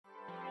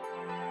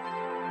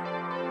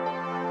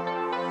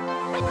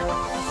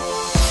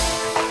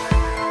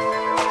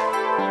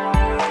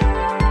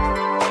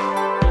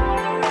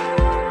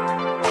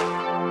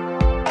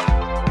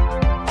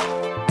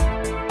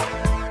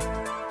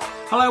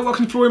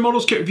welcome to Floor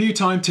Models Kit Review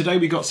time. Today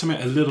we got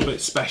something a little bit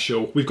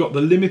special. We've got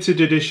the limited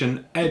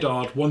edition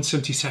Eduard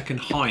 1/72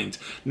 HIND.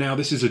 Now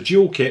this is a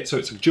dual kit, so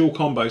it's a dual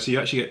combo, so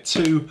you actually get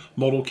two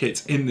model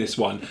kits in this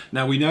one.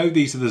 Now we know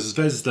these are the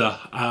Zvezda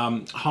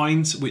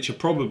HINDs, which are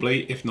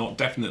probably, if not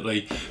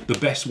definitely, the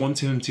best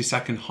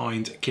 1/72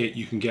 HIND kit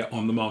you can get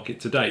on the market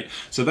today.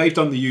 So they've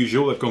done the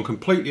usual, they've gone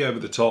completely over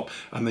the top,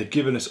 and they've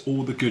given us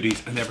all the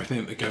goodies and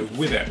everything that go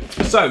with it.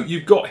 So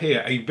you've got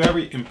here a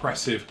very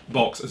impressive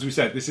box. As we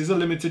said, this is a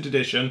limited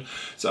edition.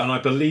 So, and I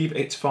believe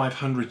it's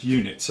 500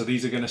 units. So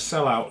these are going to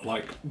sell out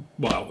like,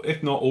 well,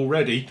 if not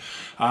already,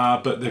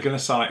 but they're going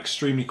to sell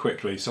extremely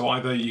quickly. So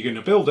either you're going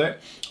to build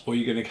it or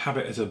you're going to have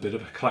it as a bit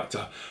of a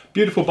collector.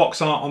 Beautiful box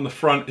art on the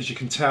front, as you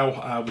can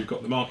tell. We've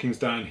got the markings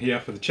down here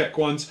for the check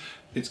ones.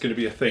 It's going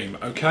to be a theme,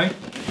 okay?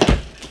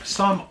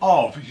 Some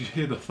of, you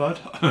hear the thud,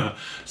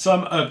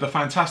 some of the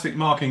fantastic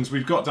markings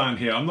we've got down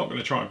here. I'm not going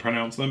to try and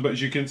pronounce them, but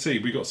as you can see,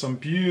 we've got some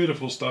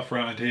beautiful stuff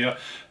around here,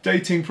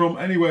 dating from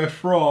anywhere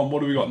from,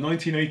 what do we got,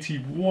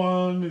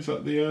 1981, is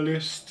that the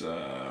earliest?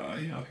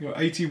 Yeah, I think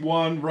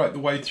 81, right the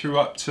way through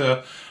up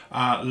to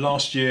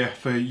last year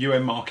for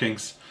UN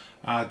markings.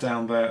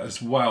 Down there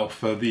as well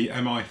for the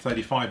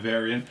MI35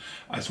 variant,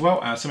 as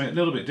well as something a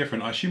little bit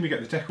different. I assume we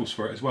get the decals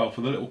for it as well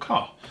for the little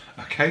car.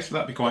 Okay, so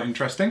that'd be quite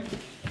interesting.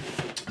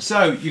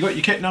 So you got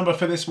your kit number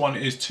for this one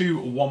is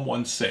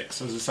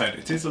 2116. As I said,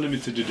 it is a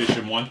limited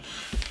edition one.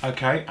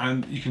 Okay,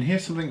 and you can hear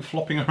something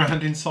flopping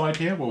around inside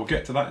here. Well, we'll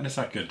get to that in a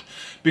second.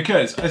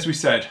 Because, as we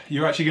said,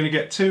 you're actually going to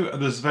get two of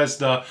the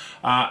Zvezda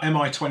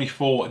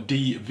MI24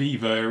 DV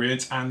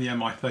variants and the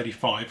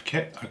MI35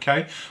 kit.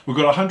 Okay, we've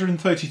got a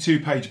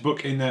 132-page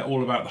book in there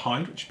all about the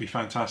HIND, which would be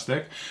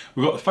fantastic.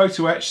 We've got the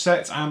photo etch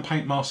sets and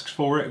paint masks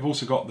for it. We've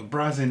also got the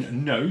Brazin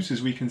nose,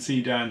 as we can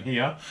see down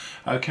here.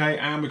 Okay,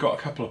 and we've got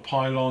a couple of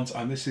pylons,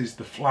 and this is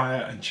the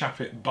flare and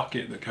chaffet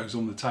bucket that goes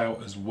on the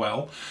tail as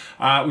well.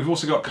 We've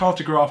also got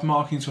cartograph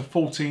markings for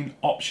 14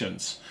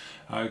 options.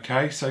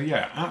 Okay, so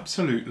yeah,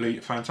 absolutely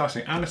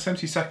fantastic. And a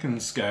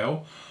 72nd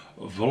scale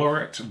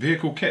Volarect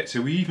vehicle kit,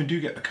 so we even do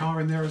get the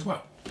car in there as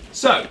well.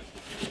 So,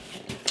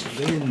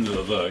 in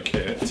the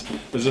kit,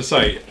 as I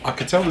say, I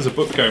can tell there's a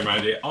book going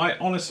around here. I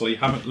honestly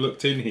haven't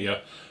looked in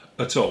here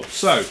at all.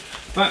 So,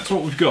 that's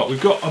what we've got.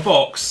 We've got a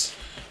box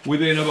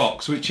within a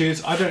box, which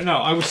is, I don't know,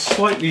 I was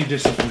slightly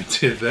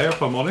disappointed there,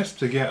 if I'm honest,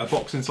 to get a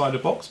box inside a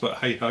box, but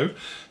hey ho.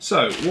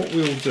 So what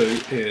we'll do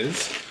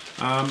is,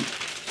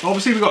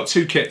 obviously we've got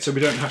two kits, so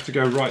we don't have to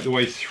go right the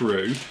way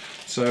through.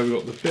 So we've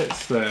got the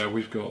bits there,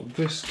 we've got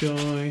this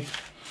guy.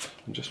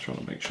 I'm just trying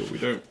to make sure we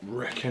don't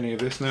wreck any of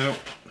this now.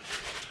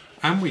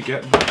 And we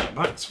get that.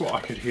 That's what I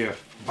could hear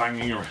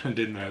banging around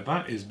in there.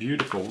 That is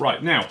beautiful.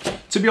 Right, now,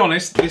 to be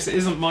honest, this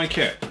isn't my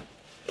kit.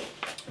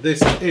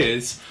 This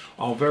is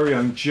our very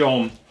own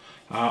John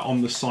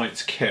on the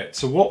site's kit.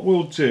 So what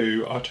we'll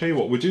do, I'll tell you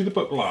what, we'll do the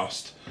book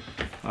last,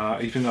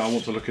 even though I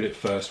want to look at it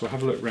first. We'll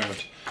have a look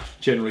around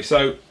generally.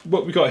 So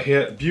what we've got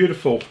here,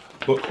 beautiful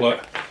booklet.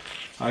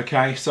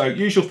 Okay, so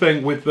usual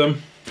thing with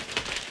them.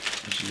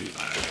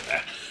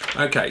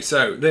 Okay,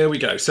 so there we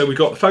go. So we've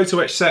got the photo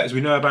etch set, as we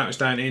know about, it's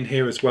down in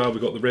here as well.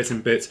 We've got the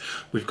resin bits,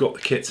 we've got the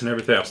kits and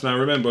everything else. Now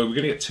remember, we're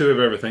going to get two of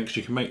everything because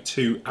you can make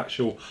two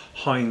actual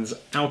HINDs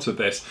out of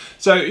this.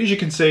 So as you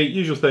can see,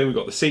 usual thing, we've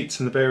got the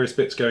seats and the various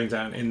bits going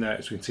down in there,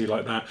 as we can see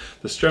like that.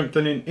 The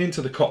strengthening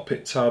into the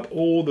cockpit tub,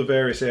 all the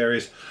various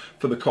areas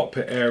for the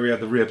cockpit area,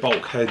 the rear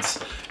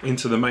bulkheads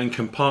into the main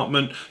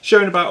compartment,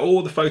 showing about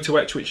all the photo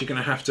etch which you're going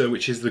to have to,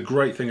 which is the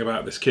great thing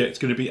about this kit. It's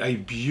going to be a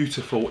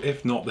beautiful,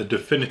 if not the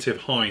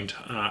definitive HIND.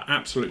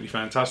 Absolutely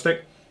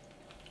fantastic.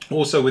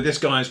 Also with this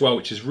guy as well,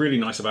 which is really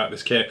nice about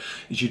this kit,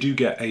 is you do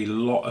get a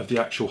lot of the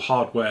actual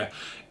hardware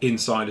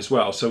inside as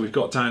well. So we've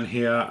got down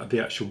here the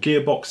actual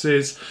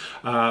gearboxes,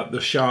 the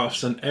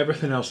shafts and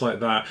everything else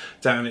like that.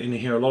 Down in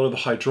here, a lot of the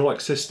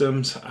hydraulic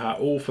systems,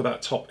 all for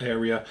that top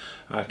area,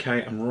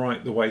 okay, and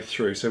right the way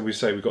through. So we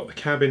say we've got the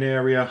cabin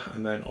area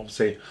and then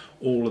obviously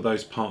all of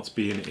those parts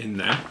being in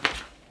there.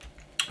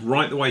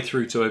 Right the way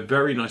through to a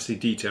very nicely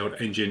detailed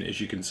engine,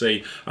 as you can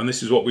see, and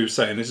this is what we were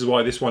saying, this is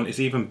why this one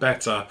is even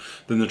better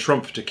than the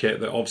Trumpeter kit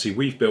that obviously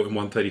we've built in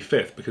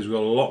 1/35, because we've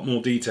got a lot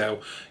more detail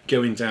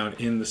going down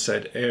in the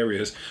said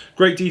areas.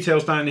 Great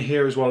details down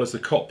here, as well as the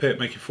cockpit,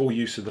 making full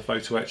use of the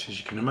photo etch, as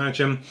you can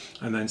imagine,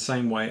 and then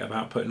same way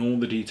about putting all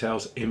the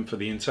details in for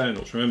the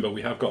internals. Remember,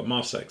 we have got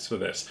Marsex for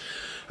this.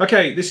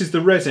 Okay, this is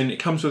the resin. It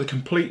comes with a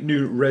complete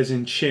new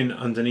resin chin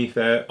underneath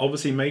there,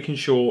 obviously making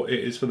sure it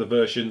is for the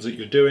versions that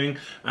you're doing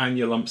and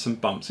your lumps and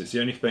bumps. It's the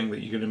only thing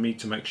that you're going to need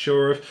to make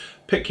sure of.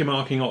 Pick your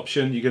marking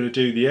option, you're going to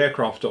do the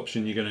aircraft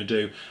option you're going to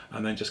do,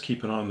 and then just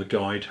keep an eye on the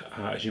guide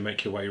as you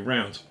make your way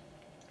around.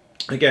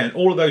 Again,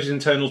 all of those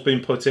internals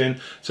being put in,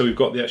 so we've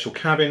got the actual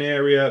cabin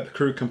area, the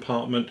crew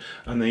compartment,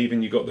 and then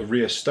even you've got the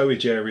rear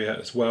stowage area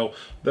as well.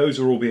 Those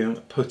are all being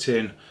put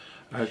in,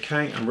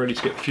 okay, and ready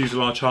to get the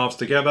fuselage halves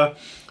together.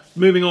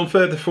 Moving on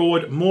further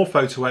forward, more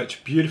photo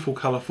etch, beautiful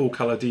colour, full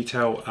colour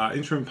detail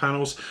instrument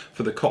panels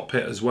for the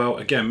cockpit as well.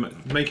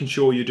 Again, making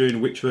sure you're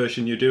doing which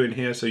version you're doing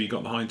here. So you've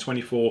got the HIND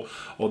 24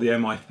 or the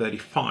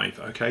MI35,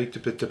 okay,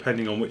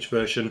 depending on which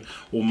version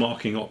or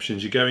marking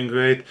options you're going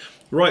with.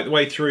 Right the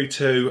way through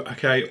to,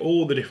 okay,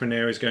 all the different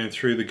areas going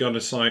through the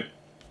gunner sight.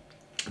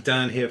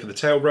 Down here for the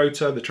tail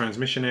rotor, the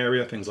transmission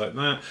area, things like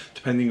that,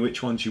 depending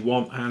which ones you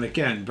want. And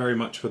again, very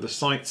much for the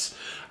sights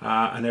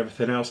and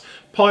everything else.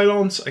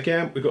 Pylons,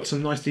 again, we've got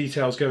some nice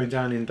details going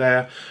down in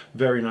there,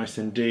 very nice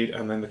indeed.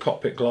 And then the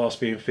cockpit glass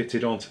being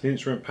fitted onto the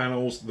instrument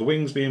panels, the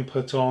wings being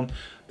put on,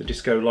 the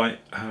disco light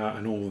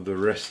and all the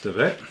rest of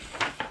it.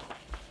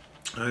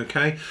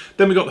 Okay,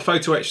 then we got the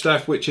photo etch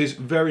stuff, which is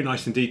very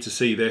nice indeed to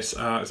see this.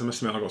 As I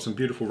must admit, I got some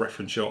beautiful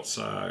reference shots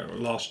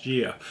last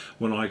year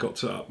when I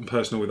got up and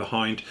personal with the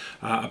HIND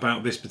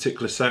about this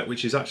particular set,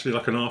 which is actually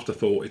like an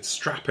afterthought. It's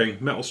strapping,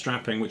 metal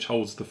strapping, which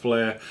holds the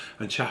flare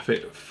and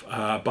chaffet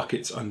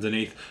buckets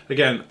underneath.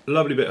 Again,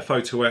 lovely bit of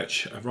photo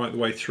etch right the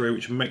way through,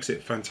 which makes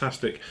it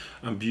fantastic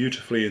and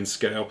beautifully in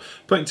scale.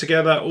 Putting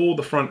together all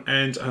the front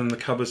end and the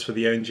covers for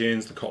the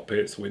engines, the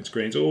cockpits, the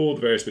windscreens, all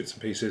the various bits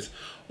and pieces,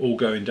 all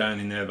going down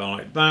in there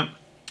like that.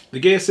 The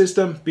gear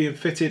system being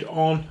fitted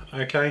on,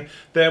 okay.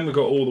 Then we've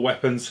got all the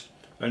weapons,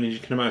 and as you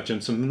can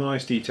imagine, some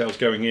nice details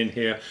going in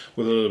here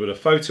with a little bit of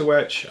photo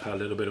etch, a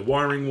little bit of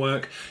wiring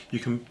work. You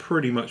can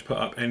pretty much put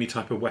up any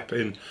type of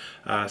weapon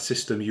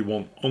system you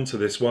want onto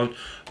this one.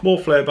 More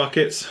flare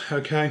buckets,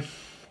 okay,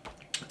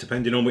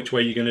 depending on which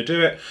way you're going to do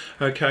it,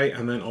 okay.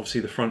 And then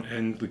obviously the front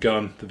end, the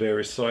gun, the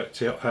various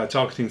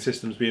targeting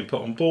systems being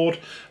put on board,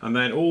 and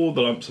then all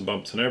the lumps and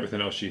bumps and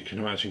everything else you can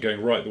imagine going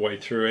right the way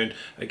through in.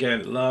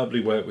 Again,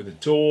 lovely work with the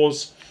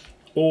doors,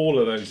 all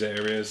of those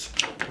areas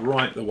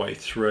right the way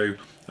through,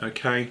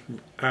 okay.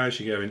 As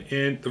you're going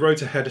in, the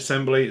rotor head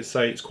assembly, as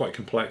I say, it's quite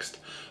complex.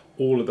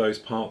 All of those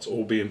parts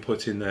all being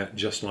put in there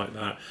just like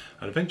that,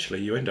 and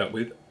eventually you end up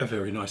with a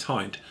very nice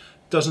HIND.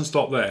 Doesn't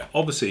stop there,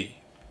 obviously.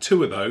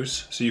 Two of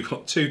those, so you've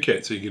got two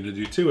kits, so you're going to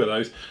do two of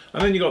those,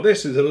 and then you've got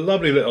this is a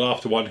lovely little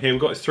after one here.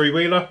 We've got this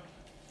three-wheeler,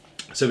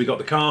 so we've got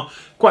the car,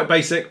 quite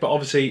basic, but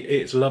obviously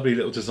it's a lovely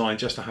little design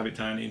just to have it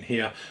down in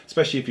here,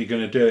 especially if you're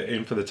going to do it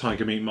in for the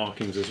tiger meat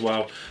markings as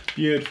well.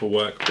 Beautiful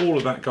work, all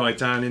of that guy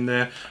down in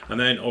there, and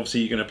then obviously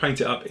you're going to paint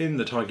it up in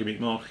the tiger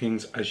meat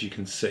markings, as you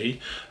can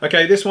see.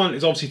 Okay, this one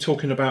is obviously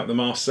talking about the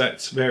mast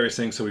sets, various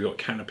things, so we've got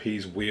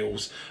canopies,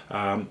 wheels,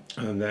 and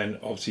then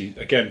obviously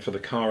again for the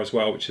car as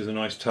well, which is a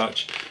nice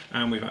touch.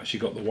 And we've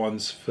actually got the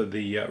ones for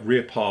the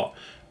rear part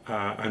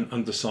and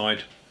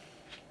underside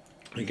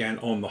again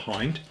on the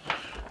HIND.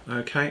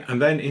 Okay,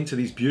 and then into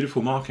these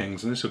beautiful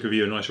markings, and this will give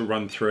you a nice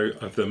run through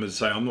of them.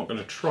 As I say, I'm not going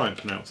to try and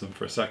pronounce them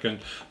for a second,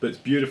 but it's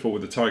beautiful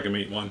with the tiger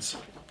meat ones.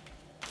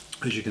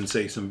 As you can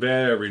see, some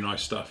very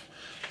nice stuff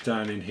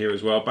down in here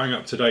as well. Bang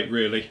up to date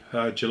really.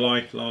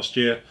 July last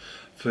year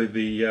for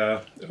the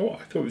oh, I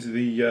thought it was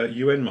the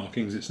UN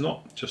markings. It's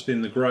not, just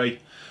in the grey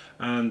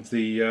and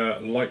the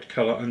light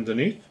colour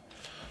underneath.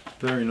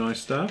 Very nice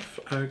stuff.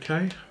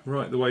 Okay,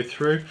 right the way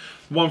through.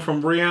 One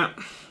from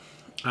Riyadh.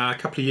 A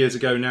couple of years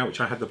ago now, which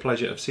I had the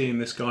pleasure of seeing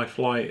this guy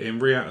fly in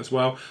Riyadh as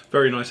well.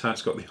 Very nice hat,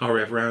 it's got the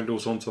RAF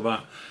roundels onto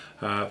that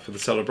for the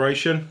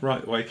celebration,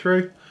 right the way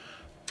through.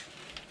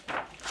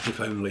 If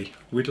only,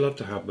 we'd love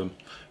to have them.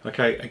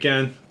 Okay,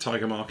 again,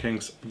 tiger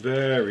markings,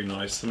 very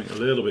nice, something a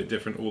little bit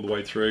different all the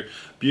way through.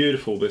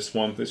 Beautiful this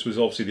one. This was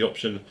obviously the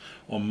option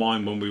on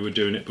mine when we were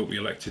doing it, but we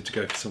elected to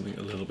go for something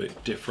a little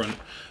bit different.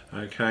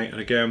 Okay,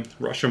 and again,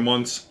 Russian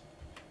ones.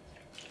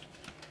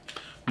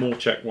 More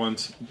Czech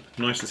ones,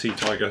 nice to see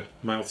tiger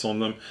mouths on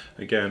them.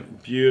 Again,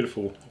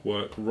 beautiful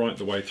work right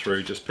the way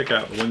through. Just pick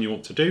out the one you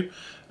want to do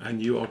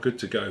and you are good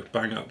to go.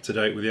 Bang up to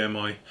date with the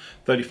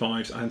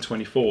MI35s and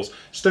 24s.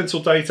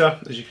 Stencil data,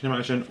 as you can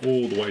imagine,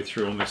 all the way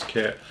through on this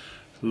kit.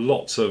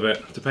 Lots of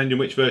it, depending on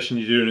which version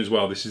you're doing as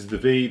well. This is the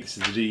V, this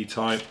is the D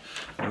type,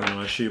 and then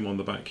I assume on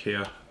the back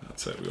here,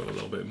 that's it, we've got a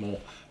little bit more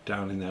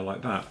down in there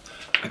like that.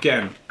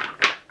 Again,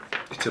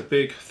 it's a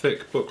big,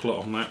 thick booklet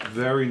on that.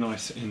 Very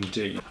nice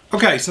indeed.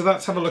 Okay, so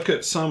let's have a look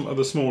at some of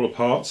the smaller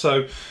parts.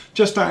 So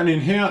just down in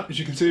here, as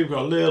you can see, we've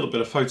got a little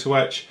bit of photo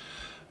etch.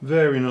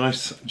 Very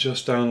nice,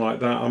 just down like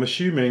that. I'm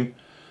assuming,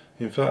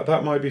 in fact,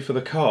 that might be for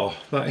the car.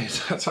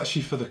 That's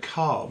actually for the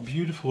car.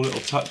 Beautiful little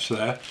touch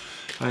there.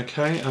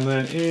 Okay, and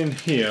then in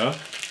here,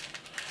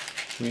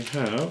 we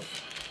have,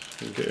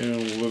 we'll get in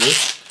all of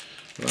this,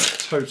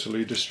 that's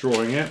totally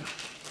destroying it.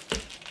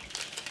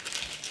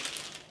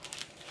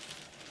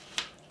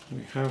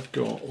 We have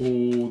got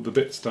all the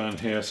bits down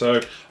here,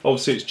 so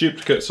obviously it's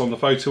duplicates on the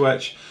photo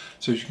etch,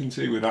 so as you can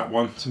see with that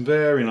one, some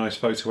very nice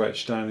photo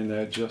etch down in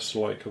there just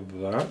like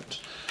that.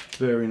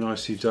 Very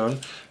nicely done.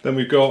 Then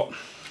we've got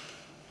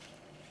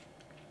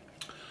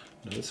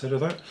another set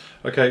of that.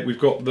 Okay, we've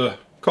got the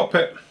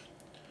cockpit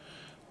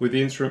with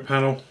the instrument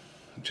panel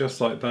just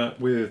like that,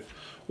 with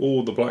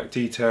all the black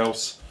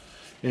details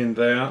in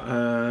there,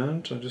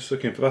 and I'm just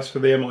looking for, that's for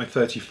the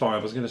MI35. I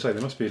was going to say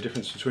there must be a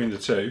difference between the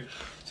two.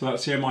 So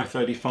that's the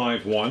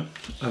MI35 one,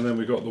 and then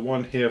we've got the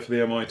one here for the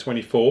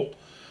MI24.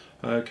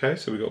 Okay,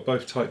 so we've got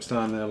both types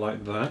down there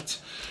like that.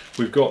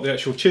 We've got the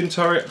actual chin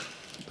turret,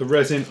 the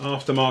resin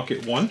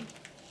aftermarket one.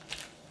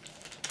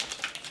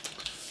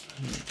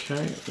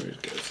 Okay, let's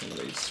get some of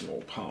these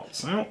small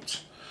parts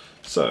out.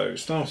 So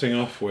starting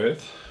off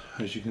with,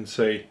 as you can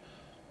see,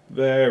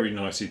 very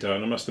nicely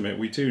done. I must admit,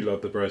 we do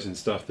love the resin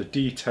stuff, the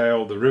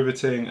detail, the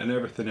riveting and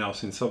everything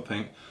else in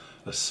something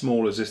as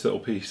small as this little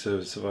piece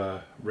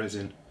of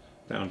resin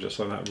down just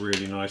like that.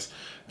 Really nice.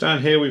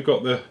 Down here we've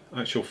got the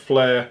actual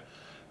flare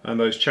and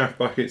those chaff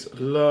buckets,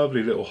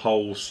 lovely little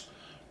holes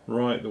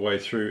right the way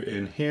through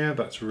in here.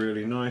 That's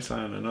really nice.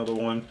 And another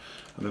one,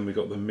 and then we've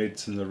got the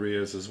mids and the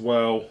rears as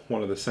well,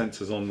 one of the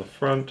sensors on the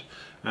front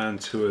and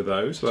two of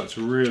those. So that's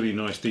really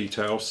nice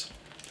details,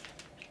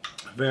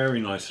 very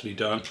nicely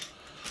done.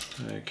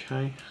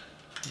 Okay,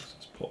 let's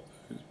just pop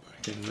those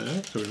back in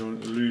there so we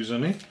don't lose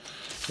any.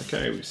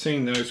 Okay, we've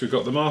seen those. We've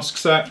got the mask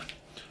set.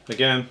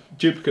 Again,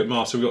 duplicate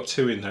mask, so we've got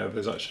two in there.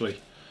 There's actually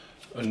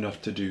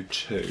enough to do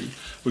two.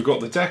 We've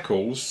got the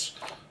decals,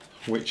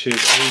 which is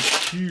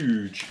a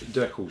huge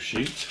decal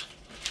sheet.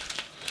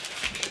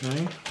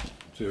 Okay, what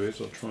I'll do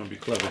is I'll try and be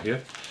clever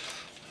here.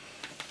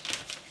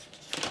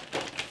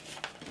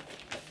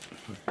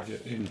 If I can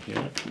get in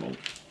here, come on.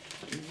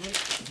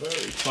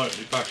 Very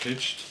tightly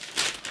packaged.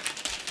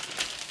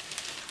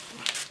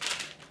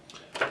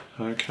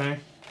 Okay,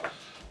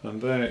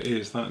 and there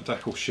is that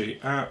decal sheet.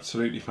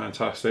 Absolutely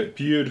fantastic,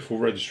 beautiful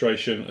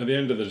registration. At the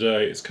end of the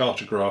day, it's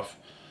Cartograph,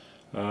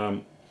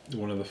 one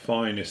of the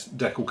finest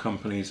decal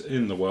companies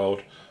in the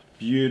world.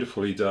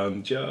 Beautifully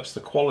done. Just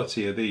the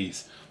quality of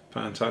these,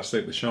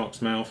 fantastic. The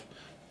shark's mouth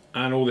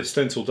and all this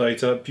stencil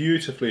data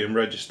beautifully in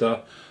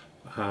register,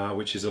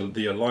 which is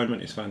the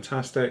alignment is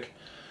fantastic.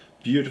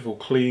 Beautiful,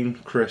 clean,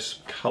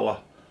 crisp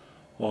colour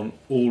on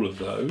all of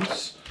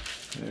those.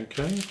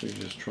 Okay, if we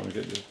just try and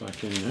get this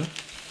back in there.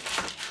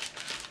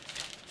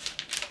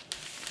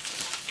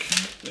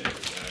 Okay, there we go.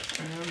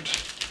 And get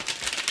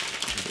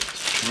this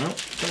to come out.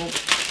 Come on.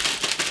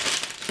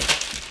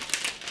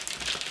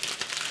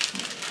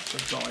 So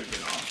dive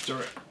in after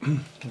it.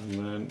 And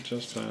then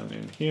just down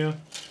in here,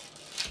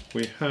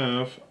 we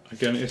have,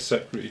 again, it is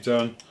separately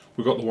done.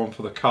 We've got the one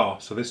for the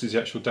car. So this is the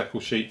actual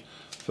decal sheet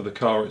for the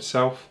car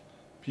itself.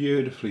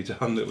 Beautifully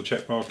done, little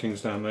check markings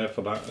down there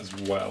for that as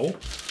well.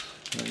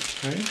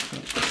 Okay,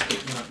 let's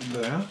put that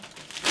there.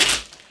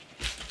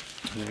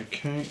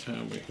 Okay,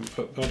 and we can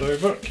put that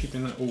over,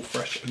 keeping that all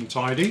fresh and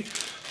tidy.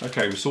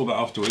 Okay, we saw that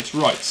afterwards.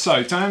 Right,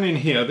 so down in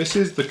here, this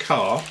is the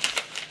car.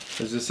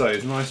 As I say,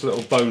 it's a nice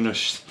little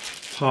bonus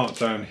part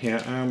down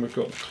here, and we've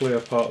got the clear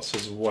parts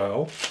as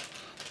well.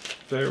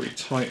 Very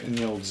tight in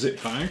the old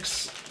zip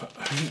bags.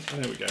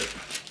 There we go.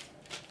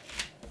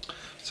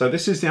 So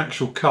this is the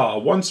actual car,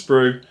 one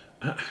sprue.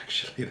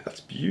 Actually, that's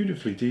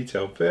beautifully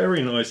detailed,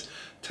 very nice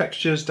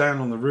textures down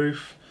on the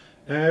roof,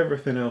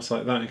 everything else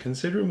like that. And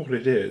considering what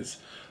it is,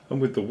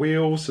 and with the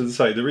wheels, as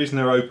I say, the reason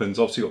they're open is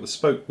obviously got the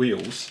spoke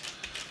wheels,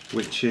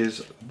 which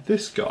is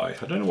this guy.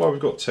 I don't know why we've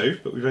got two,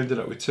 but we've ended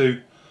up with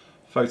two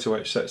photo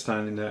etch sets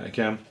standing there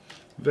again.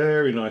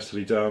 Very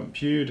nicely done,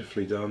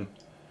 beautifully done.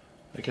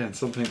 Again,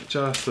 something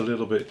just a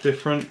little bit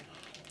different.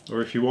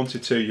 Or if you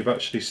wanted to, you've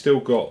actually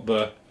still got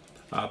the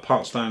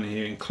parts down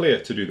here in clear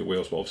to do the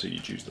wheels, but obviously you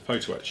choose the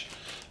photo etch.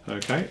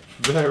 Okay,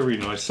 very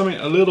nice. Something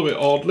a little bit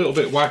odd, a little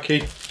bit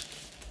wacky.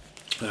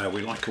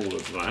 We like all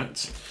of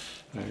that.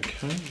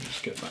 Okay,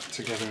 let's get that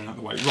together and out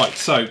of the way. Right,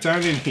 so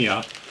down in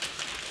here,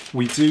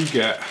 we do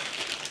get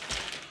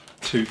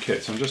two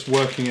kits. I'm just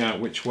working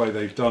out which way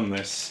they've done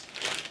this,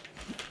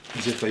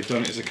 as if they've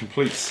done it as a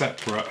complete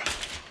separate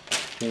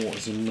or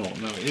as a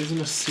not. Now, it is in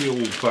a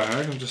sealed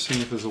bag. I'm just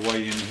seeing if there's a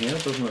way in here.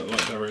 It doesn't look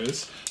like there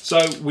is. So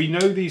we know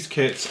these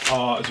kits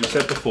are, as we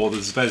said before, the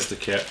Zvezda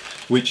kit,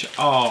 which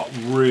are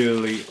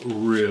really,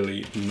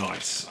 really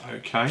nice.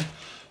 Okay,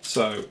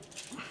 so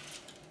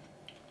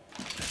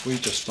if we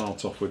just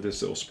start off with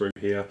this little sprue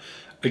here.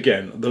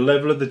 Again, the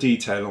level of the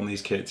detail on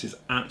these kits is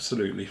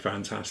absolutely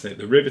fantastic.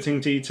 The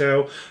riveting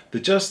detail, the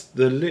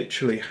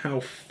literally how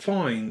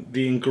fine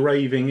the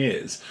engraving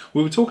is.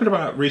 We were talking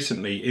about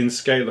recently in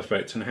scale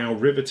effect and how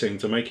riveting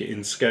to make it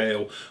in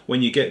scale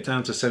when you get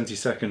down to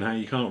 70-second, how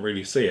you can't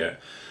really see it.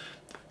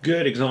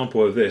 Good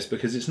example of this,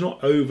 because it's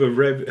not over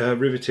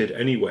riveted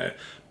anywhere,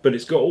 but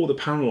it's got all the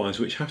panel lines,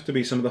 which have to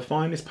be some of the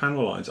finest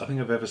panel lines I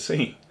think I've ever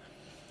seen.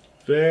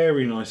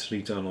 Very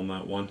nicely done on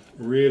that one.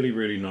 Really,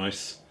 really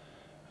nice.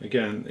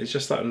 Again, it's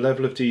just that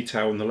level of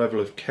detail and the level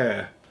of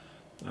care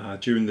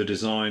during the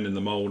design and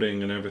the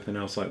moulding and everything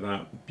else like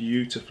that.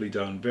 Beautifully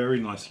done, very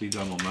nicely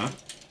done on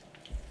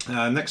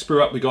that. Next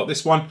sprue up, we got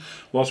this one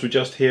whilst we're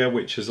just here,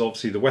 which is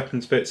obviously the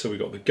weapons bit. So we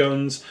got the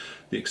guns,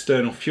 the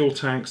external fuel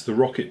tanks, the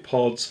rocket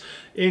pods.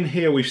 In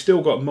here we've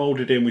still got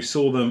moulded in, we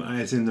saw them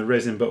as in the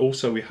resin, but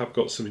also we have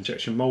got some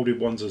injection moulded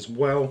ones as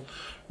well,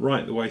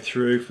 right the way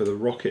through for the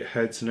rocket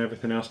heads and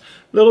everything else.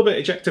 A little bit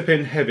ejector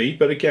pin heavy,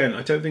 but again,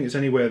 I don't think it's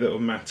anywhere that will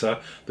matter.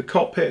 The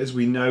cockpit, as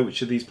we know,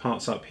 which are these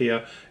parts up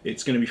here,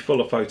 it's going to be full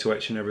of photo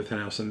etch and everything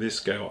else. And this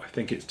scale, I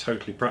think it's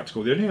totally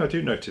practical. The only thing I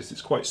do notice,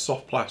 it's quite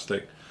soft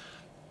plastic.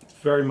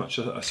 very much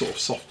a sort of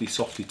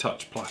softy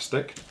touch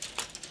plastic.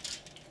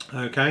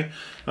 Okay,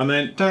 and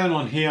then down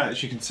on here,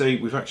 as you can see,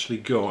 we've actually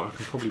got, I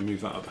can probably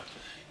move that other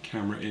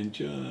camera in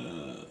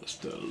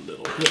just a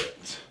little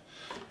bit.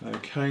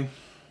 Okay,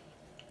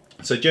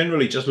 so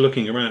generally just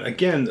looking around,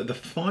 again, the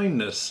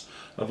fineness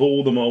of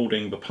all the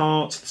moulding, the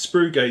parts, the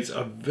sprue gates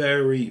are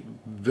very,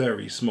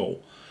 very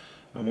small.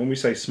 And when we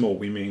say small,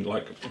 we mean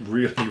like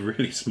really,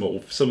 really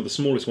small. Some of the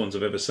smallest ones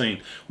I've ever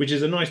seen, which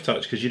is a nice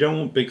touch because you don't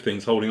want big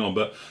things holding on.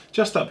 But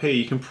just up here,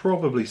 you can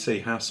probably see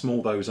how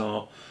small those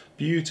are.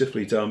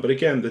 Beautifully done. But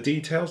again, the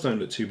details don't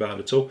look too bad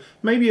at all.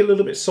 Maybe a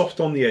little bit soft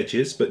on the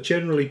edges, but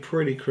generally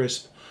pretty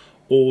crisp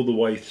all the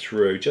way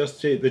through.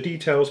 Just the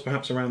details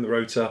perhaps around the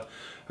rotor,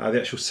 the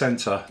actual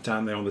centre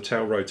down there on the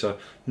tail rotor,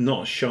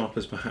 not as sharp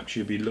as perhaps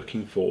you'd be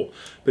looking for.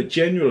 But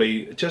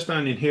generally, just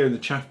down in here in the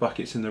chaff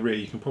buckets in the rear,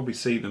 you can probably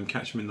see them,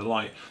 catch them in the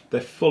light.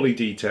 They're fully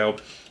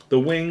detailed. The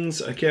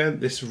wings,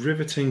 again, this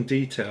riveting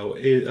detail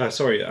is,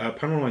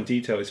 panel line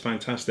detail is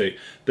fantastic.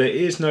 There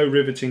is no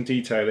riveting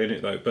detail in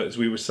it though, but as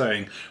we were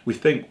saying, we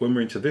think when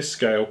we're into this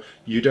scale,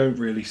 you don't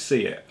really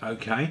see it,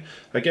 okay?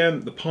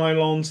 Again, the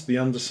pylons, the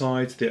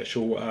undersides, the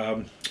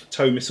actual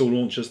tow missile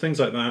launchers, things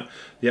like that,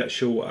 the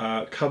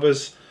actual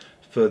covers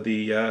for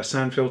the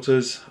sand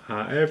filters,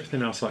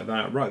 everything else like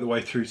that, right the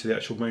way through to the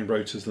actual main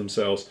rotors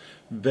themselves.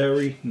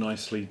 Very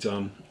nicely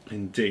done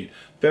indeed.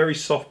 Very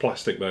soft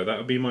plastic though, that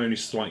would be my only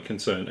slight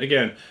concern.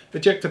 Again,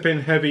 ejector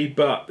pin heavy,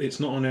 but it's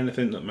not on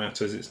anything that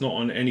matters. It's not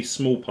on any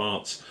small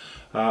parts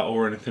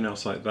or anything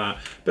else like that.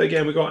 But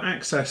again, we've got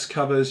access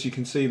covers, you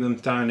can see them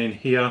down in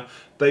here.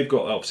 They've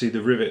got obviously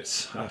the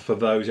rivets for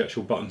those,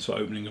 actual buttons for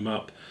opening them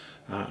up.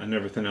 And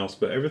everything else,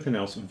 but everything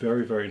else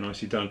very, very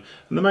nicely done.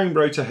 And the main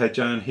rotor head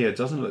down here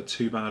doesn't look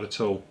too bad at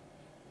all.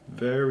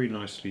 Very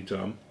nicely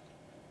done.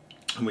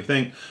 And we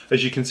think,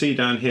 as you can see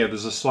down here,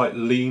 there's a slight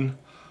lean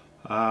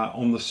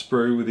on the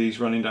sprue with these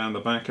running down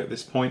the back at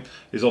this point,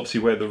 is obviously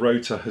where the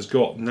rotor has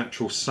got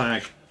natural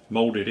sag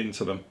moulded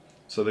into them.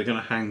 So they're going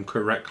to hang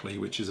correctly,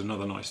 which is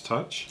another nice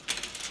touch.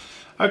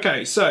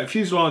 Okay, so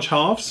fuselage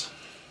halves.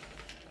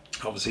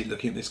 Obviously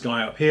looking at this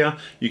guy up here,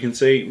 you can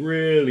see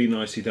really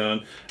nicely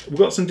done. We've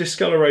got some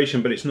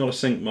discoloration, but it's not a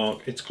sink mark.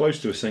 It's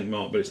close to a sink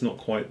mark, but it's not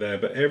quite there.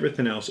 But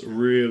everything else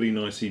really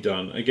nicely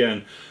done.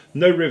 Again,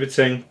 no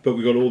riveting, but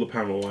we've got all the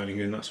panel lining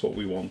in, that's what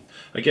we want.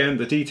 Again,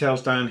 the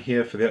details down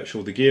here for the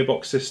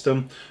gearbox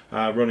system,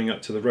 running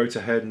up to the rotor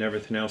head and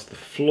everything else. The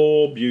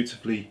floor,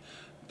 beautifully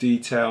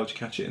detailed. You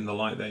catch it in the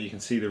light there, you can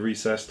see the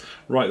recess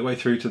right the way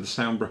through to the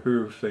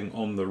soundproofing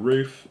on the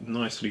roof.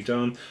 Nicely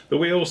done. The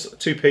wheels,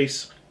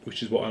 two-piece,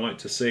 which is what I like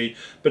to see.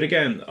 But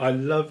again, I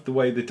love the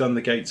way they've done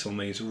the gates on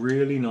these.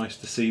 Really nice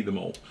to see them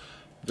all.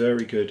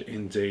 Very good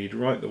indeed.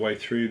 Right the way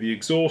through. The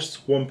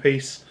exhaust, one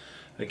piece.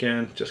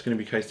 Again, just going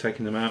to be a case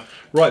taking them out.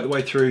 Right the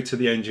way through to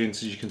the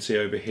engines, as you can see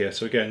over here.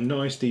 So again,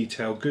 nice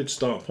detail, good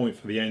start point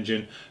for the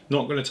engine.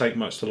 Not going to take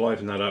much to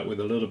liven that up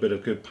with a little bit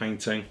of good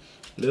painting,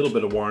 a little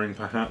bit of wiring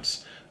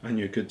perhaps, and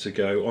you're good to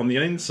go. On the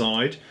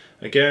inside,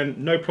 again,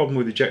 no problem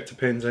with ejector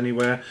pins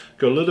anywhere.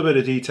 Got a little bit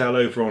of detail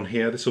over on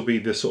here. This will be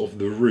the sort of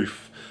the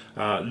roof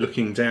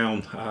looking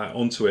down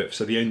onto it,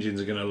 so the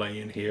engines are going to lay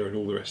in here and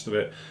all the rest of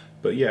it.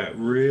 But yeah,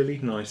 really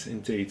nice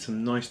indeed.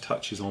 Some nice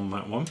touches on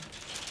that one.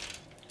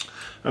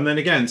 And then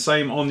again,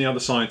 same on the other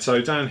side. So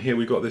down here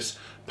we've got this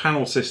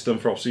panel system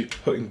for obviously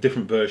putting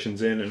different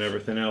versions in and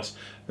everything else.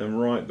 Then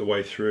right the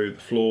way through, the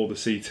floor, the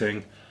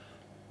seating,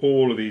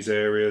 all of these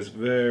areas,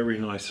 very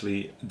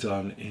nicely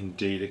done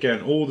indeed.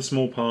 Again, all the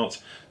small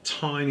parts,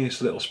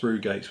 tiniest little sprue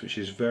gates, which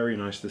is very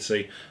nice to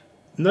see.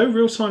 No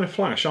real sign of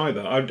flash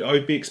either.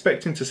 I'd be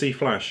expecting to see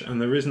flash,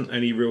 and there isn't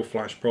any real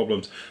flash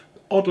problems.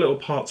 Odd little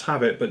parts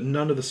have it, but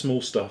none of the small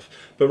stuff.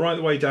 But right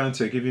the way down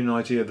to give you an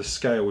idea of the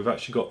scale, we've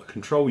actually got the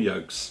control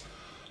yokes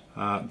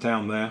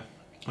down there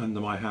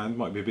under my hand.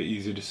 Might be a bit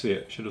easier to see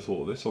it. Should have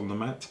thought of this on the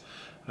mat.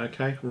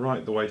 Okay,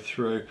 right the way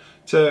through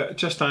to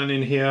just down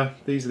in here.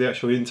 These are the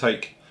actual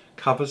intake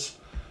covers.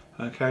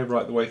 Okay,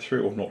 right the way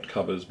through, or not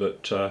covers,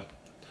 but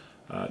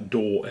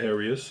door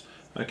areas.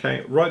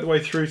 Okay, right the way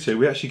through to,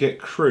 we actually get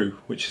crew,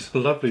 which is a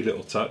lovely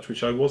little touch,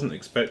 which I wasn't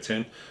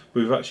expecting.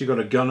 We've actually got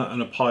a gunner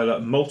and a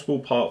pilot, multiple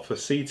part for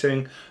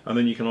seating, and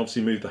then you can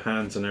obviously move the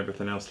hands and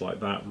everything else like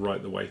that right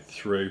the way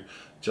through,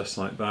 just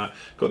like that.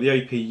 Got the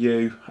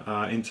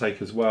APU intake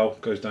as well,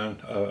 goes down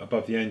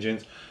above the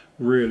engines.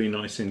 Really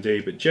nice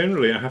indeed, but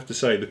generally I have to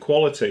say the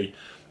quality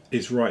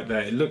is right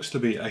there. It looks to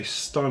be a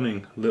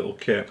stunning little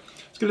kit.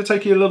 It's going to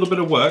take you a little bit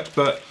of work,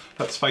 but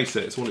let's face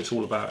it, it's what it's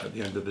all about at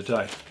the end of the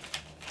day.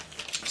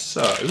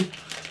 So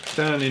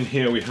down in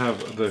here we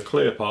have the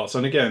clear parts,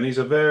 and again these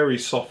are very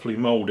softly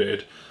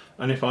moulded,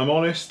 and if I'm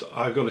honest,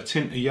 I've got a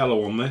tint of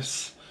yellow on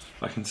this.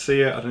 I can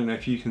see it, I don't know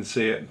if you can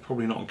see it,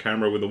 probably not on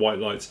camera with the white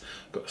lights.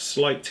 Got a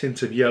slight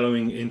tint of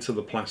yellowing into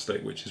the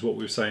plastic, which is what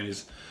we were saying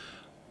is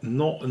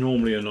not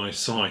normally a nice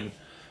sign.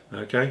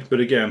 Okay,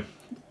 but again,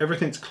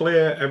 everything's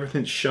clear,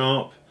 everything's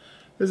sharp,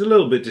 There's a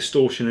little bit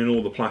distortion in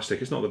all the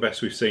plastic. It's not the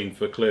best we've seen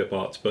for clear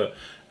parts, but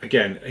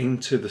again,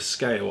 into the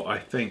scale, I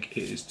think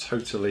it is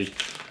totally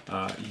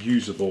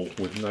usable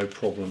with no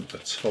problem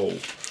at all.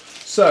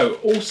 So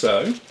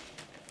also,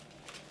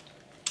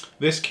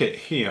 this kit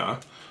here,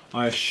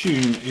 I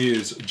assume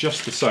is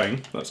just the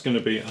same. That's going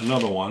to be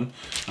another one.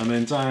 And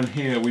then down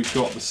here we've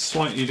got the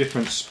slightly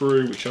different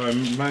sprue, which I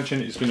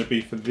imagine is going to be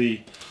for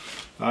the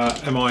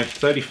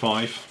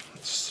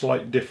MI35.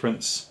 Slight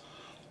difference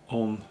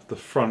on the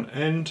front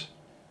end.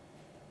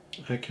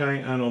 Okay,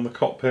 and on the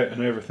cockpit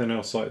and everything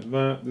else like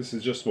that. This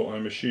is just what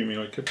I'm assuming.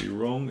 I could be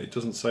wrong. It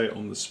doesn't say it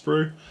on the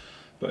sprue.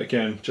 But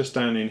again, just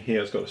down in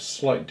here, it's got a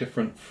slight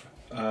different,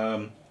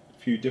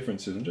 few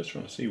differences. I'm just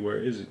trying to see where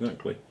it is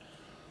exactly.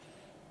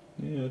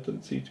 Yeah, it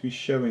doesn't seem to be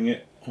showing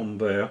it on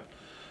there.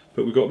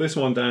 But we've got this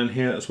one down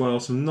here as well,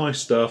 some nice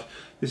stuff.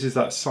 This is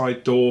that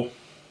side door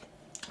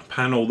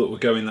panel that will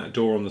go in that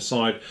door on the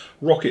side.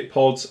 Rocket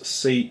pods,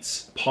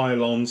 seats,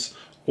 pylons,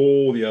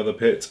 all the other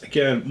bits.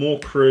 Again, more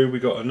crew.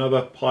 We've got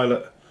another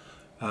pilot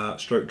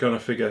stroke gunner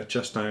figure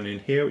just down in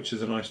here, which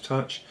is a nice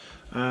touch.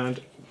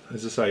 And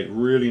as I say,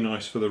 really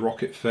nice for the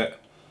rocket fit.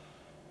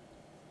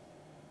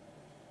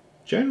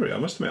 Generally, I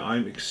must admit,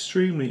 I'm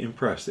extremely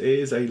impressed. It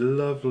is a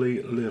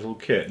lovely little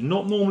kit.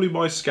 Not normally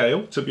my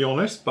scale, to be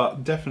honest,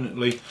 but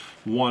definitely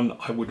one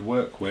I would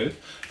work with.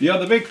 The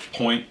other big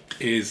point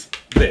is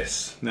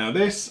this. Now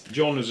this,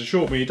 John has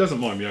assured me he doesn't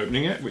mind me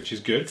opening it, which is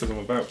good, because I'm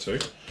about to.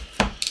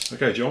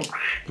 Okay, John.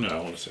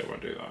 No, honestly, I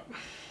won't do that.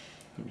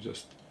 Let me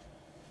just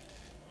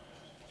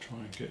try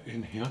and get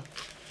in here.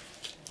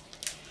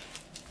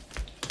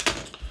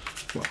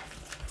 Well,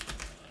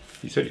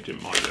 he said he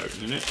didn't mind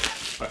opening it,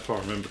 if I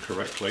remember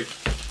correctly.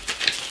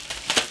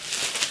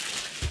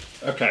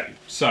 Okay,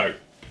 so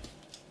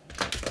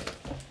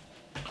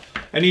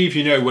any of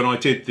you know when I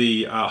did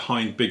the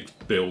HIND big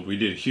build, we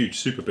did a huge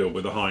super build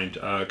with the HIND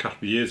a couple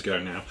of years ago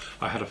now.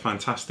 I had a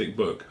fantastic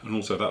book, and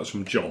also that was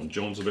from John.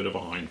 John's a bit of a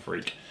HIND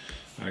freak.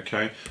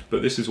 Okay,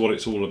 but this is what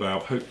it's all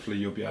about. Hopefully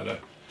you'll be able to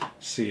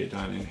see it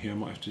down in here. I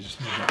might have to just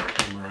move that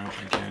camera out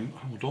again.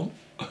 Hold on.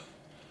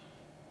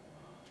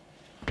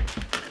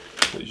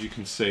 As you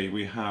can see,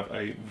 we have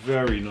a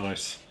very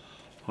nice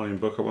HIND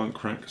book. I won't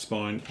crack the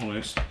spine,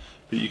 honest,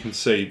 but you can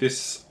see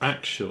this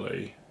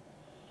actually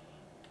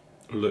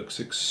looks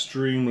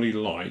extremely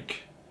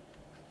like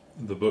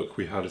the book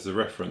we had as a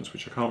reference,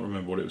 which I can't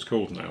remember what it was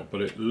called now,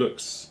 but it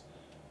looks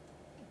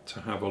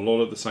to have a lot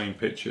of the same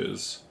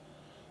pictures.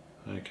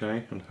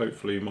 Okay, and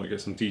hopefully you might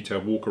get some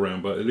detailed walk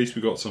around, but at least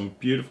we've got some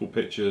beautiful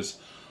pictures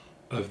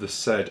of the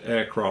said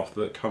aircraft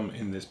that come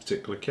in this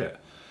particular kit.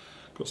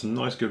 Got some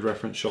nice good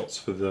reference shots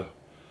for the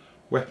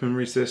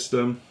weaponry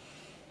system.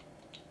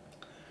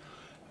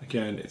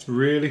 Again, it's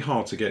really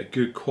hard to get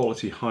good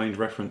quality HIND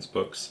reference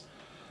books.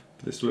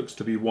 This looks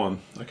to be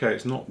one. Okay,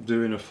 it's not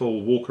doing a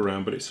full walk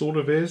around, but it sort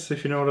of is,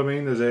 if you know what I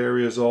mean. There's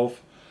areas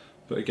of,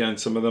 but again,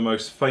 some of the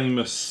most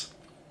famous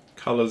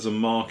colours and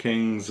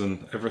markings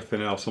and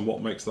everything else, and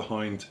what makes the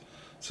HIND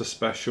so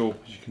special.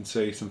 As you can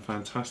see, some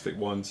fantastic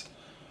ones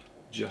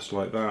just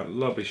like that.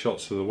 Lovely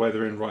shots of the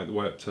weathering right the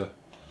way up to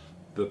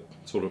the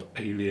sort of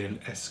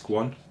alien-esque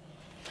one.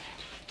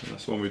 And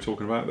that's the one we were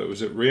talking about that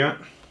was at RIAT,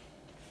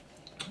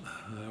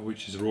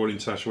 which is Royal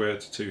International Air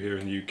Tattoo here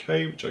in the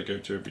UK, which I go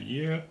to every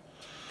year.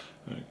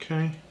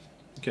 Okay,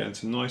 getting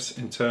some nice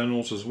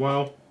internals as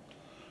well,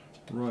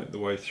 right the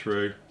way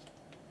through.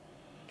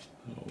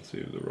 I'll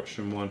do the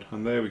Russian one,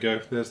 and there we go.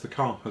 There's the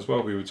car as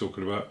well we were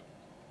talking about.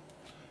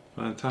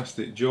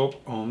 Fantastic job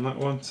on that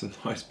one. Some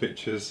nice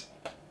pictures,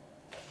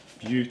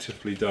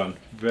 beautifully done.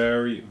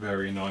 Very,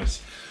 very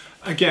nice.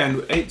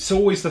 Again, it's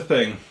always the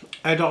thing.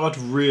 Eduard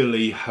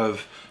really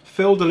have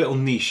filled a little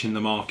niche in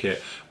the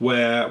market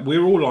where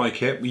we're all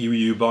like it.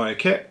 You buy a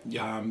kit,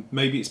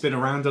 maybe it's been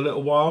around a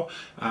little while,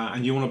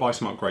 and you want to buy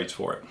some upgrades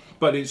for it.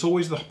 But it's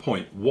always the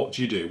point, what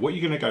do you do? What are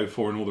you going to go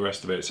for and all the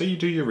rest of it? So you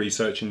do your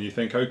research and you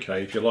think,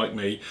 okay, if you're like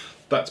me,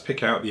 let's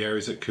pick out the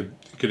areas that going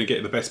to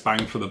get the best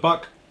bang for the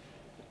buck.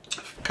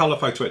 Colour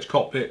photo etch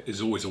cockpit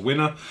is always a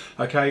winner.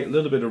 Okay, a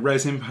little bit of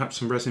resin, perhaps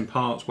some resin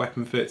parts,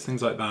 weapon fits,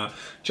 things like that,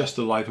 just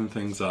to liven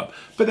things up.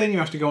 But then you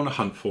have to go on a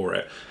hunt for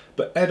it.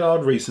 But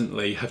Eduard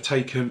recently have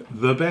taken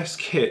the best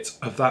kit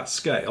of that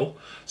scale,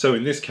 so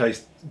in this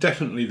case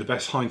definitely the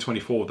best HIND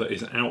 24 that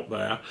is out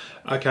there,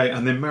 okay,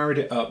 and then married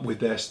it up with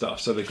their stuff.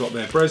 So they've got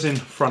their resin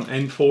front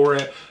end for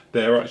it,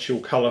 their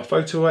actual colour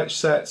photo etch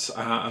sets,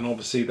 and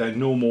obviously their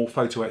normal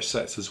photo etch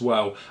sets as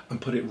well,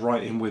 and put it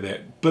right in with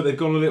it. But they've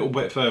gone a little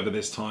bit further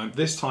this time.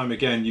 This time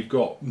again you've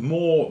got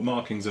more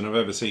markings than I've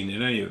ever seen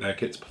in any of their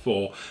kits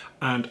before,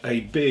 and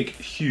a big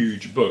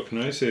huge book.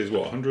 Now this is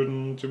what, 100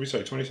 and, did we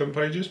say 27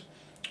 pages?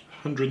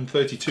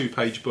 132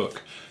 page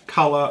book,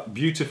 colour,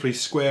 beautifully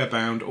square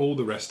bound, all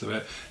the rest of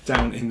it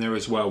down in there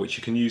as well, which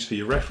you can use for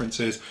your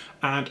references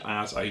and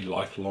as a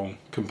lifelong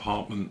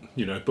compartment,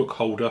 you know, book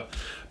holder.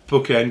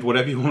 bookend,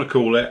 whatever you want to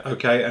call it,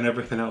 okay, and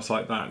everything else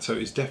like that. So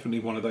it's definitely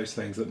one of those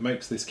things that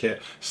makes this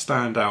kit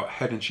stand out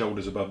head and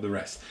shoulders above the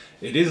rest.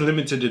 It is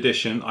limited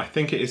edition. I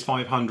think it is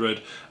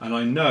 500, and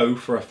I know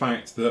for a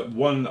fact that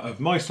one of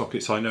my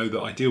sockets I know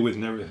that I deal with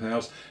and everything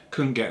else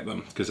couldn't get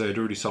them because they had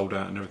already sold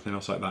out and everything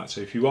else like that.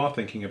 So if you are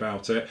thinking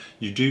about it,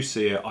 you do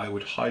see it, I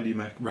would highly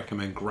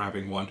recommend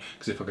grabbing one,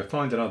 because if I could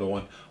find another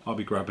one, I'll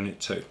be grabbing it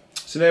too.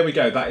 So there we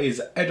go, that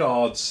is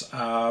Eduard's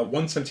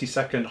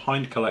 1/72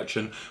 HIND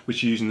collection, which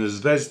is using the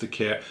Zvezda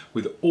kit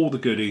with all the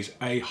goodies.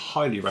 A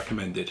highly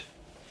recommended.